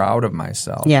feel proud of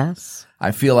myself. Yes.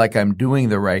 I feel like I'm doing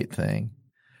the right thing.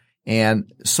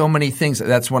 And so many things.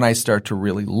 That's when I start to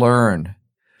really learn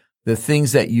the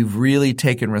things that you've really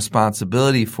taken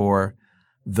responsibility for.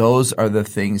 Those are the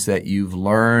things that you've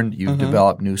learned. You've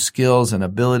developed new skills and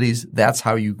abilities. That's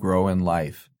how you grow in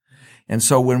life. And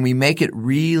so when we make it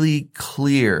really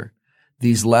clear,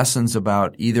 these lessons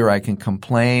about either I can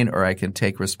complain or I can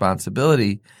take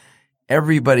responsibility,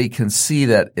 everybody can see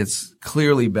that it's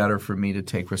clearly better for me to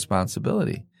take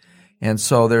responsibility. And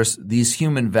so there's these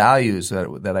human values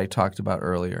that I talked about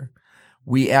earlier.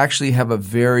 We actually have a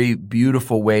very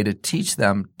beautiful way to teach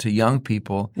them to young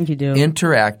people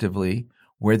interactively,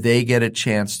 where they get a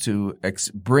chance to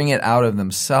bring it out of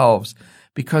themselves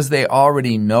because they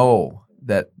already know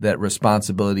that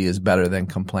responsibility is better than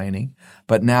complaining.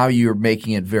 But now you're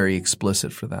making it very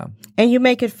explicit for them. And you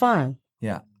make it fun.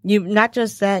 Yeah. You not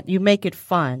just that, you make it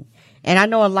fun. And I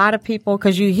know a lot of people,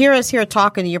 because you hear us here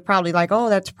talking, and you're probably like, oh,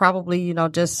 that's probably,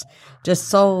 just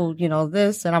so,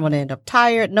 this, and I'm going to end up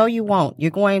tired. No, you won't.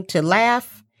 You're going to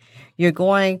laugh. You're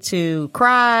going to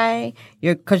cry.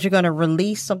 Because you're going to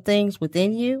release some things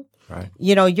within you. Right.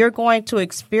 You're going to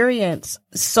experience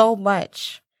so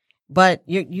much, but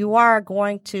you are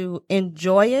going to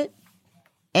enjoy it.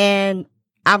 And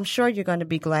I'm sure you're going to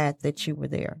be glad that you were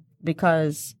there,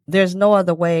 because there's no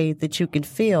other way that you can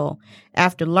feel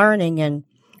after learning. And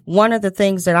one of the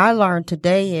things that I learned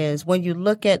today is when you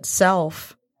look at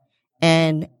self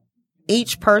and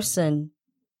each person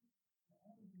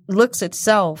looks at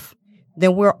self,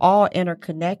 then we're all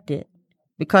interconnected,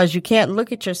 because you can't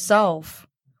look at yourself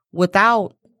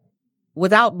without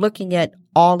looking at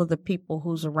all of the people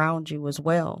who's around you as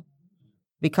well.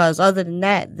 Because other than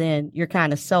that, then you're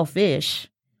kind of selfish.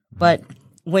 But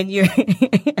when you're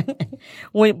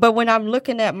when I'm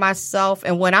looking at myself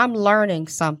and when I'm learning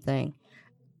something,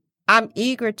 I'm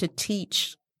eager to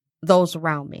teach those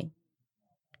around me.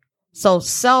 So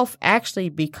self actually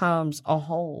becomes a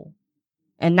whole,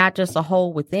 and not just a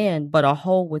whole within, but a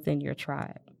whole within your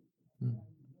tribe.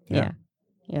 Yeah.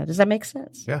 Does that make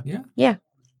sense? Yeah.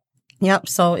 Yep.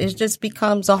 So it just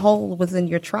becomes a whole within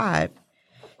your tribe.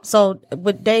 So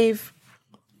with Dave,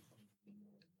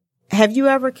 have you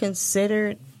ever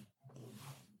considered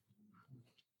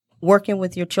working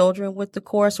with your children with the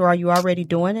course, or are you already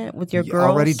doing it with your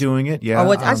girls? Already doing it, yeah.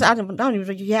 I don't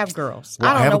even. You have girls. Well,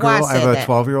 I don't know why I said that. I have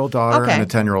a 12-year-old daughter and a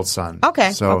 10-year-old son.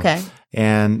 Okay.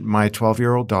 And my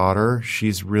 12-year-old daughter,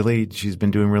 she's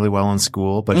been doing really well in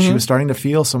school, but she was starting to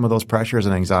feel some of those pressures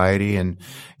and anxiety and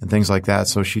things like that.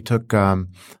 So she took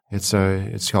it's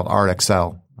called Art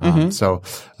Excel. So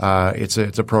it's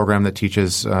a program that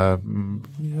teaches a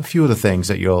few of the things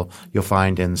that you'll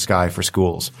find in Sky for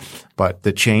Schools. But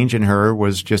the change in her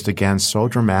was just, again, so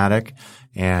dramatic.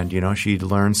 And she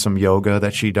learned some yoga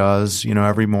that she does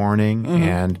every morning,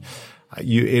 and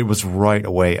it was right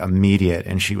away immediate.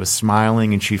 And she was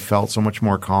smiling, and she felt so much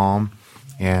more calm.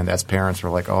 And as parents,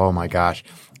 we're like, oh my gosh,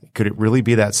 could it really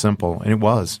be that simple? And it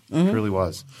was. It really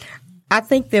was. I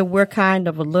think that we're kind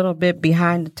of a little bit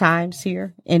behind the times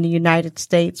here in the United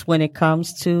States when it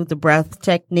comes to the breath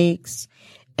techniques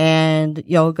and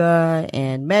yoga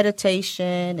and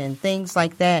meditation and things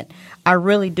like that. I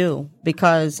really do,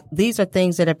 because these are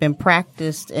things that have been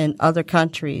practiced in other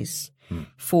countries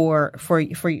for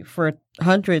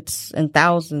hundreds and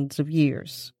thousands of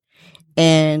years.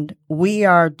 And we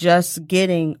are just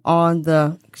getting on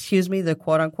the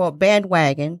quote unquote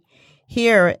bandwagon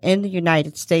here in the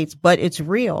United States, but it's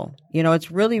real.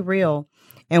 It's really real.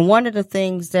 And one of the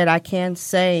things that I can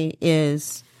say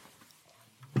is,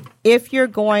 if you're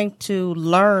going to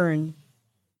learn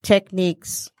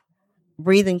techniques,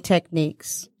 breathing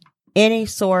techniques, any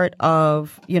sort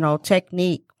of,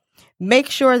 technique, make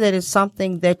sure that it's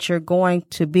something that you're going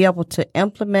to be able to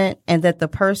implement, and that the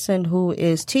person who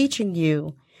is teaching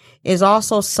you is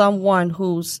also someone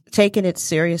who's taking it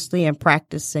seriously and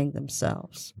practicing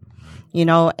themselves.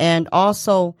 And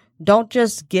also don't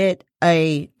just get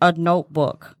a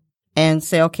notebook and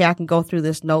say, okay, I can go through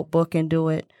this notebook and do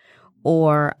it,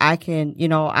 or I can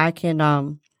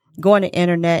go on the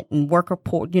internet and work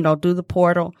do the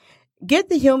portal. Get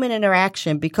the human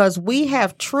interaction, because we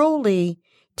have truly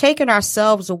taken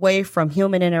ourselves away from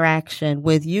human interaction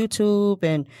with YouTube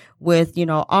and with,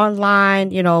 online,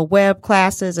 web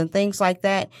classes and things like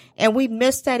that. And we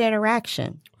miss that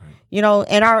interaction,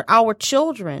 and our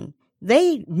children,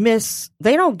 they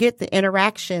don't get the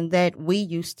interaction that we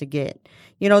used to get.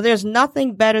 There's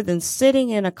nothing better than sitting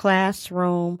in a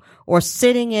classroom or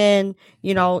sitting in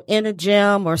a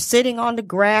gym or sitting on the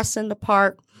grass in the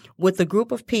park with a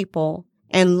group of people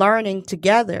and learning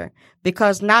together,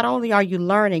 because not only are you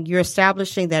learning, you're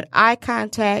establishing that eye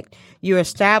contact, you're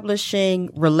establishing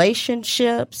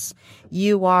relationships,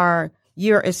 you're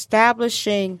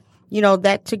establishing,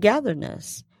 that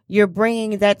togetherness. You're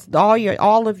bringing that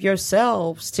all of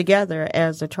yourselves together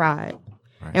as a tribe.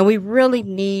 Right. And we really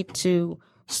need to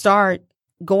start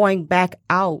going back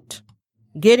out,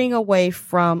 getting away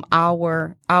from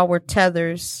our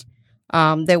tethers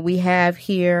that we have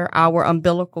here, our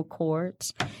umbilical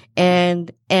cords,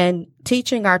 and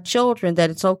teaching our children that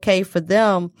it's okay for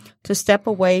them to step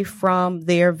away from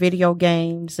their video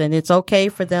games, and it's okay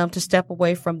for them to step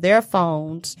away from their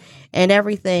phones and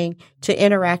everything to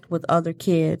interact with other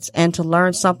kids and to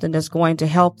learn something that's going to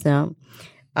help them.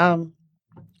 I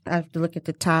have to look at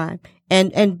the time.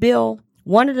 And Bill,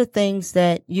 one of the things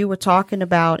that you were talking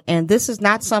about, and this is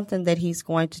not something that he's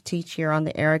going to teach here on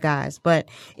the air, guys, but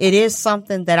it is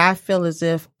something that I feel as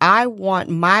if I want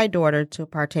my daughter to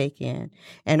partake in.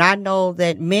 And I know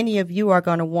that many of you are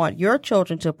going to want your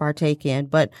children to partake in,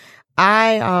 but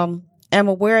I am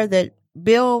aware that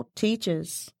Bill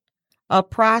teaches a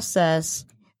process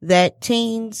that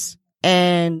teens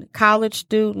and college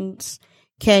students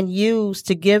can use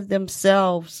to give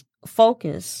themselves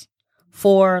focus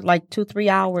for like 2-3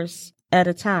 hours at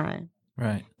a time.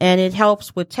 Right. And it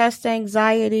helps with test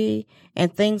anxiety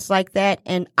and things like that.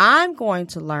 And I'm going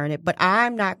to learn it, but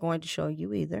I'm not going to show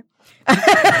you either.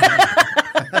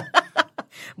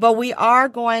 But we are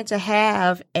going to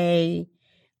have a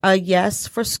Yes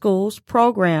for Schools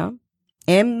program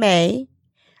in May.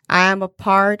 I am a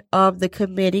part of the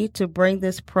committee to bring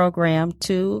this program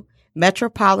to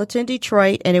Metropolitan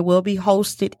Detroit, and it will be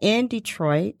hosted in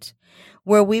Detroit,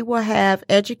 where we will have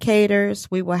educators,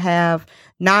 we will have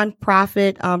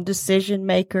nonprofit decision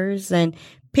makers, and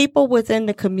people within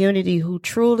the community who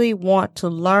truly want to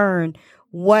learn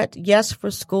what Yes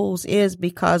for Schools is,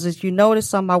 because as you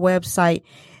notice on my website,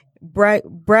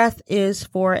 breath is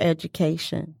for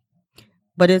education,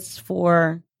 but it's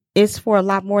for a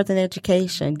lot more than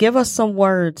education. Give us some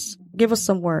words. Give us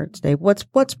some words, Dave. What's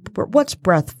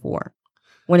breath for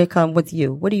when it comes with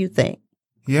you? What do you think?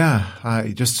 Yeah,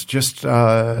 just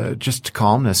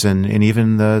calmness and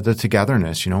even the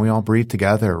togetherness. We all breathe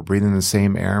together. We're breathing the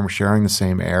same air. We're sharing the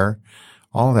same air.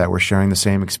 All of that. We're sharing the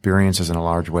same experiences in a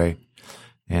large way.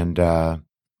 And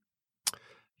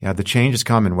the change is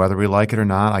coming, whether we like it or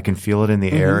not. I can feel it in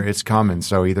the air. It's coming.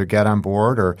 So either get on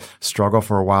board or struggle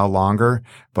for a while longer.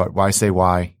 But why say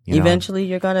why? Eventually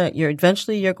you're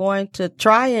going to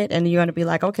try it, and you're going to be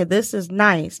like, okay, this is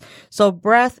nice. So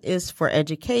breath is for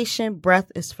education.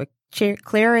 Breath is for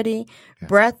clarity. Okay.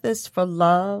 Breath is for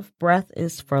love. Breath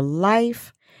is for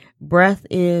life. Breath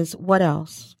is what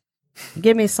else?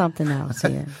 Give me something else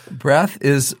here. Breath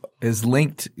is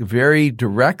linked very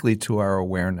directly to our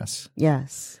awareness.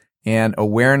 Yes. And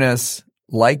awareness,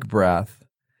 like breath,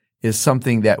 is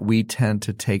something that we tend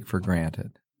to take for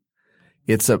granted.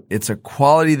 It's a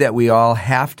quality that we all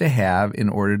have to have in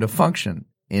order to function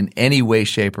in any way,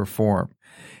 shape, or form.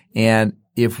 And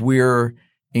if we're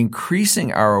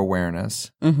increasing our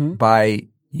awareness by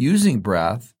using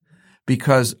breath,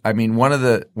 because one of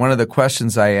the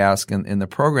questions I ask in the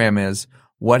program is,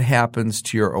 what happens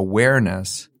to your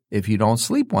awareness if you don't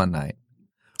sleep one night?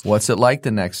 What's it like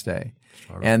the next day?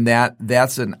 Right. And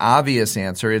that's an obvious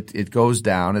answer. It goes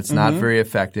down. It's not very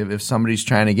effective. If somebody's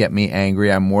trying to get me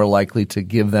angry, I'm more likely to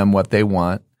give them what they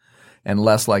want and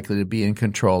less likely to be in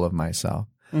control of myself.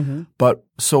 But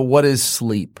so what is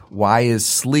sleep? Why is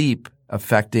sleep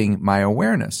affecting my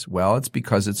awareness? Well, it's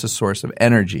because it's a source of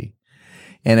energy.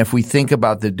 And if we think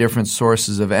about the different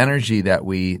sources of energy that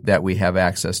we have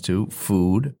access to,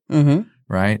 food,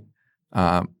 right?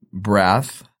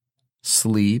 Breath,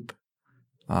 sleep,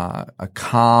 a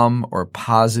calm or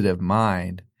positive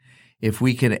mind. if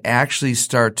we can actually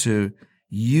start to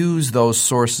use those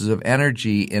sources of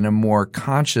energy in a more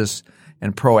conscious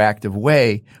and proactive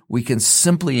way, we can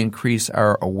simply increase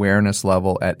our awareness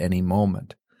level at any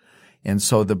moment. And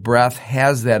so the breath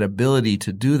has that ability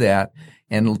to do that,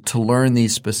 and to learn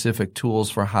these specific tools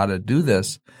for how to do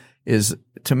this is,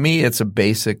 to me, it's a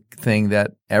basic thing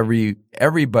that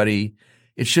everybody,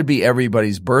 it should be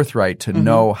everybody's birthright to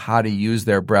know how to use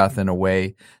their breath in a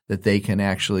way that they can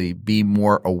actually be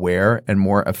more aware and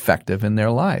more effective in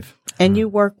their life. And you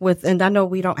work with, and I know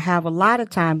we don't have a lot of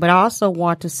time, but I also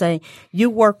want to say you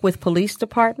work with police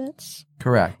departments.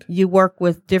 Correct. You work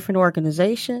with different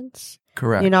organizations.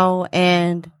 Correct. You know,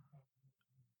 and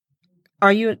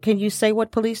can you say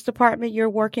what police department you're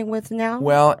working with now?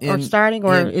 Well, is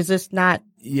this not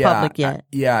public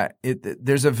yet?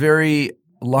 There's a very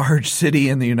large city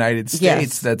in the United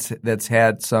States that's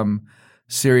had some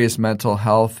serious mental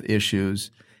health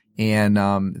issues, and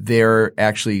they're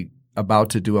actually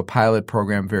about to do a pilot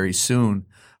program very soon.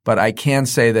 But I can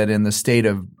say that in the state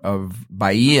of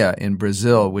Bahia in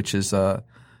Brazil, which is they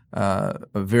have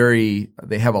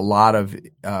a lot of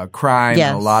crime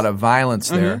and a lot of violence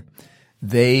there.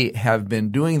 They have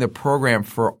been doing the program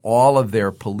for all of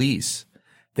their police.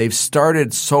 They've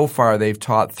started so far, they've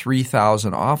taught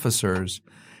 3,000 officers,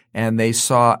 and they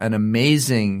saw an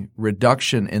amazing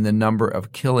reduction in the number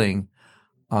of killing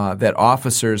that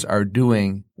officers are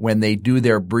doing when they do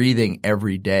their breathing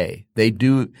every day.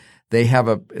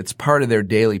 It's part of their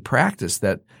daily practice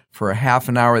that for a half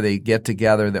an hour they get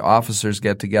together, the officers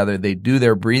get together, they do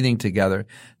their breathing together,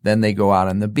 then they go out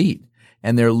on the beat.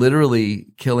 And they're literally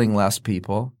killing less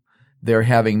people. They're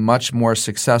having much more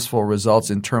successful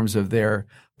results in terms of their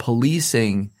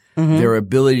policing, their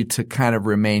ability to kind of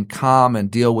remain calm and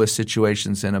deal with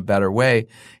situations in a better way.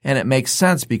 And it makes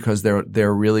sense because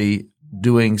they're really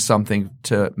doing something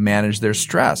to manage their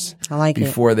stress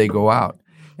before they go out.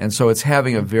 And so it's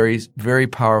having a very, very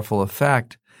powerful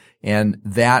effect. And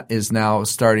that is now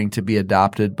starting to be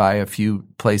adopted by a few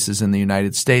places in the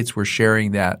United States. We're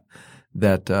sharing that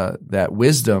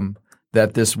wisdom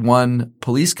that this one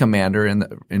police commander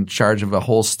in charge of a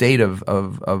whole state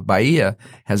of Bahia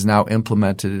has now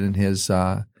implemented in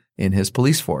his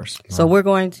police force. So we're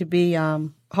going to be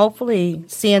hopefully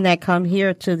seeing that come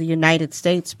here to the United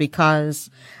States, because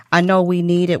I know we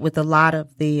need it with a lot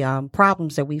of the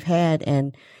problems that we've had,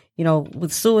 and you know,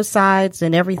 with suicides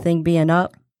and everything being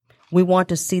up, we want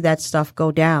to see that stuff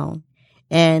go down.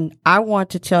 And I want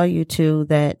to tell you too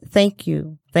that thank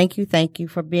you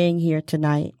for being here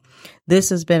tonight. This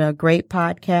has been a great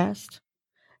podcast.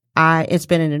 It's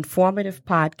been an informative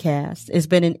podcast. It's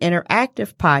been an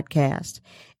interactive podcast.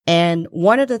 And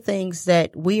one of the things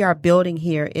that we are building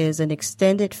here is an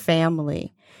extended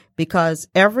family, because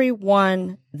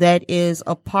everyone that is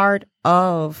a part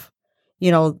of,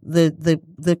 you know,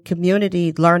 the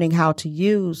community learning how to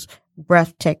use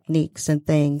breath techniques and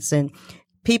things, and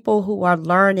people who are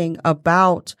learning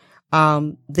about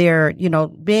their, you know,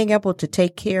 being able to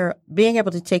take care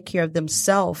of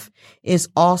themselves is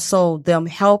also them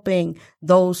helping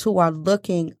those who are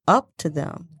looking up to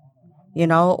them, you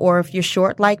know, or if you're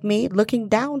short like me, looking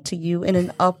down to you in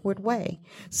an upward way.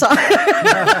 So,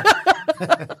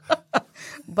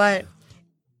 but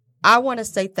I want to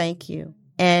say thank you.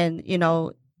 And, you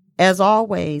know, as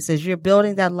always, as you're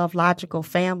building that Love Logical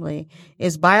family,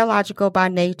 is biological by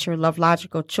nature, love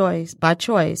logical choice by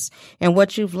choice. And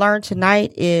what you've learned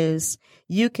tonight is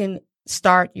you can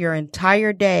start your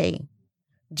entire day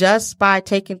just by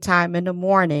taking time in the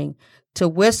morning to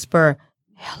whisper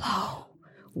hello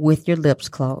with your lips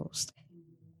closed.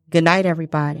 Good night,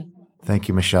 everybody. Thank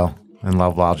you, Michelle, and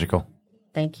Love Logical.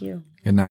 Thank you.